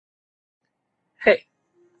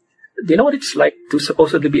Do you know what it's like to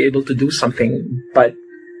supposedly be able to do something, but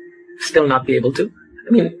still not be able to?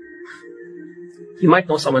 I mean, you might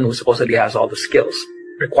know someone who supposedly has all the skills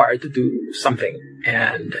required to do something,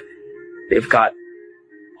 and they've got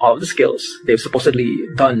all of the skills. They've supposedly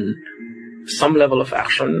done some level of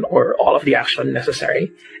action or all of the action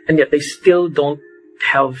necessary, and yet they still don't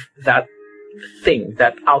have that thing,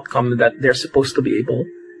 that outcome that they're supposed to be able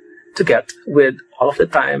to get with all of the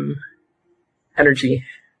time, energy,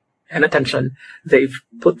 and attention they've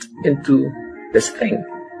put into this thing.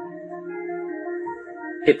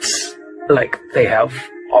 It's like they have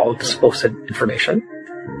all the supposed information,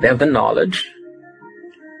 they have the knowledge,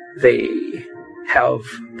 they have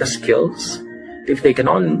the skills, they've taken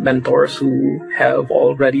on mentors who have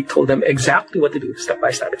already told them exactly what to do step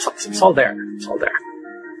by step. It's all there. It's all there.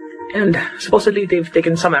 And supposedly they've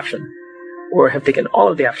taken some action, or have taken all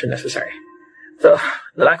of the action necessary. The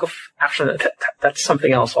lack of action, that's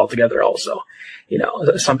something else altogether also. You know,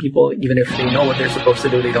 some people, even if they know what they're supposed to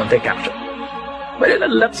do, they don't take action. But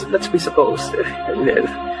let's presuppose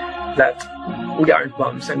that we aren't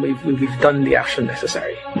bums and we've done the action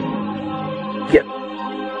necessary. Yet,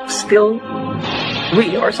 still,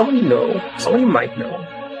 we or someone you know, someone you might know,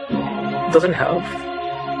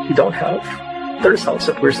 you don't have the results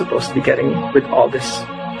that we're supposed to be getting with all this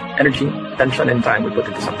energy, attention, and time we put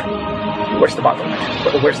into something. Where's the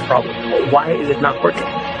bottleneck? Where's the problem? Why is it not working?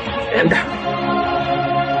 And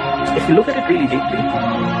if you look at it really deeply,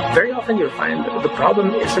 very often you'll find that the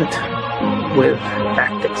problem isn't with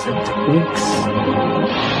tactics and techniques.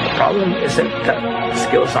 The problem isn't that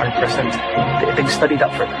skills aren't present. They've studied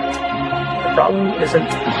up for that. The problem isn't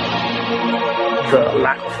the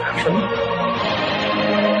lack of action,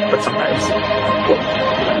 but sometimes,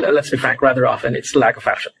 well, let's be frank, rather often it's lack of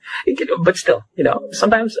action. But still,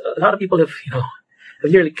 sometimes a lot of people have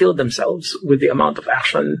nearly killed themselves with the amount of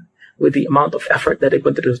action, with the amount of effort that they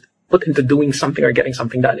put into doing something or getting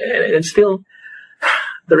something done. And still,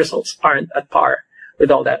 the results aren't at par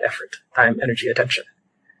with all that effort, time, energy, attention.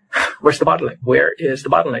 Where's the bottleneck? Where is the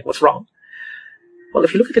bottleneck? What's wrong? Well,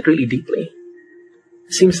 if you look at it really deeply,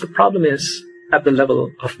 it seems the problem is at the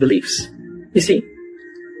level of beliefs. You see,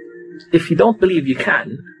 if you don't believe you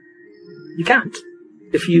can, you can't.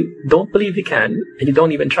 If you don't believe you can, and you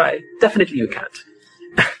don't even try, definitely you can't.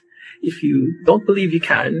 If you don't believe you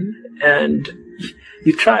can, and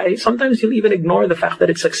you try, sometimes you'll even ignore the fact that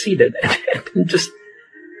it succeeded and just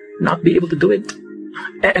not be able to do it.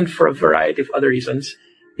 And for a variety of other reasons,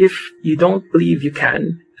 if you don't believe you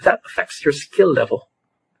can, that affects your skill level.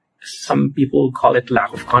 Some people call it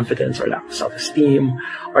lack of confidence or lack of self-esteem,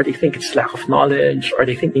 or they think it's lack of knowledge, or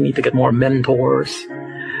they think they need to get more mentors.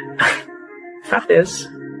 Fact is,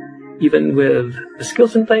 even with the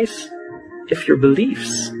skills in place, if your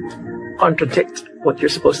beliefs contradict what you're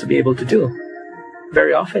supposed to be able to do,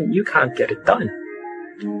 very often you can't get it done.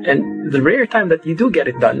 And the rare time that you do get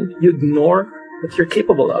it done, you ignore what you're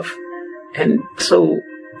capable of. And so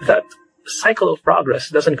that cycle of progress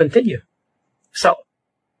doesn't continue. So,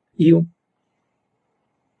 you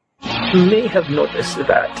may have noticed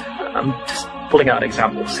that, I'm just pulling out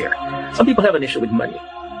examples here. Some people have an issue with money.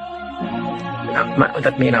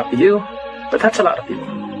 That may not be you, but that's a lot of people.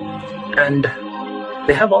 And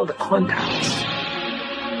they have all the contacts.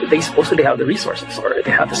 They supposedly have the resources, or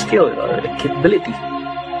they have the skill, or the capability.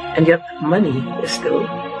 And yet, money is still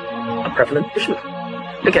a prevalent issue.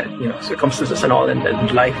 Look at it, circumstances and all, and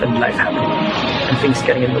life happening, and things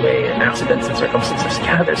getting in the way, and accidents and circumstances.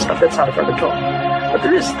 Yeah, there's stuff that's out of our control. But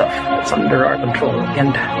there is stuff that's under our control.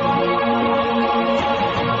 And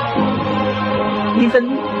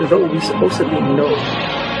even though we supposedly know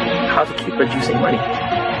how to keep producing money,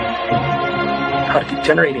 how to keep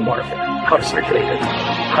generating more of it, how to circulate it,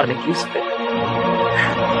 how to make use of it,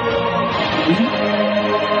 we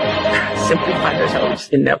simply find ourselves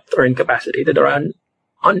inept or incapacitated or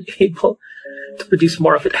unable to produce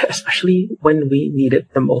more of it, especially when we need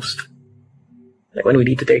it the most. Like when we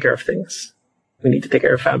need to take care of things. We need to take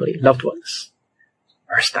care of family, loved ones,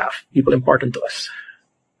 our staff, people important to us.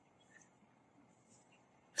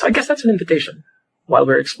 So I guess that's an invitation while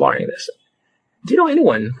we're exploring this. Do you know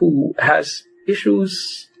anyone who has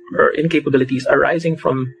issues or incapabilities arising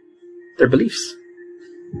from their beliefs?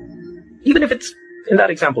 Even if it's in that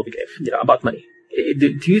example we gave, about money.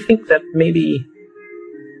 Do you think that maybe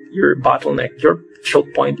your bottleneck, your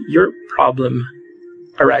choke point, your problem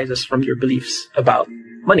arises from your beliefs about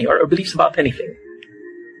money or beliefs about anything?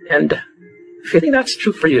 And if you think that's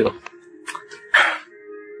true for you,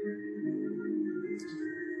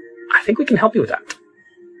 I think we can help you with that.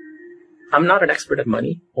 I'm not an expert at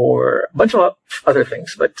money or a bunch of other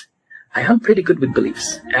things, but I am pretty good with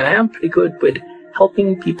beliefs, and I am pretty good with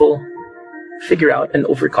helping people figure out and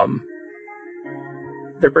overcome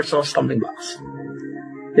their personal stumbling blocks.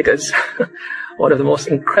 Because one of the most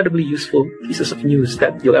incredibly useful pieces of news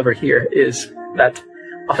that you'll ever hear is that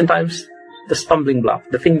oftentimes the stumbling block,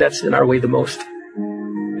 the thing that's in our way the most,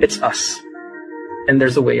 it's us. And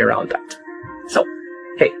there's a way around that. So,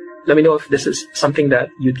 hey, let me know if this is something that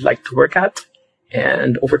you'd like to work at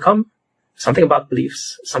and overcome. Something about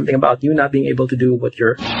beliefs, something about you not being able to do what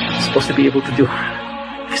you're supposed to be able to do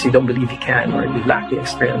because you don't believe you can, or you lack the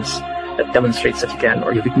experience that demonstrates that you can,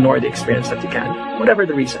 or you've ignored the experience that you can. Whatever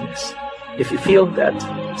the reason is. If you feel that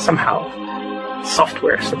somehow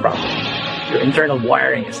software is the problem, your internal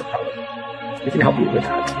wiring is the problem, we can help you with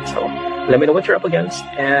that. So let me know what you're up against,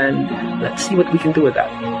 and let's see what we can do with that.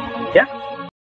 Yeah?